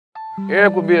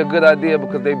E.R.I.C would be a good idea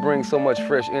because they bring so much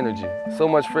fresh energy. So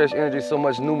much fresh energy, so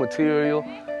much new material.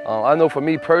 I know for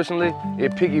me personally,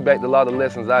 it piggybacked a lot of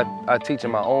lessons I teach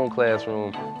in my own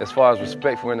classroom as far as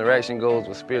respectful interaction goes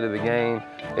with spirit of the game.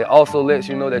 It also lets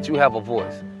you know that you have a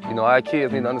voice. You know, our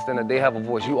kids need to understand that they have a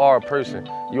voice. You are a person,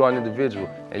 you are an individual,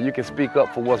 and you can speak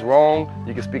up for what's wrong,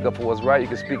 you can speak up for what's right, you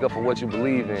can speak up for what you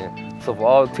believe in. So for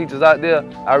all the teachers out there,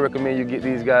 I recommend you get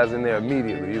these guys in there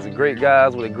immediately. These are great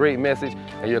guys with a great message,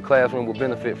 and your classroom will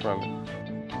benefit from it.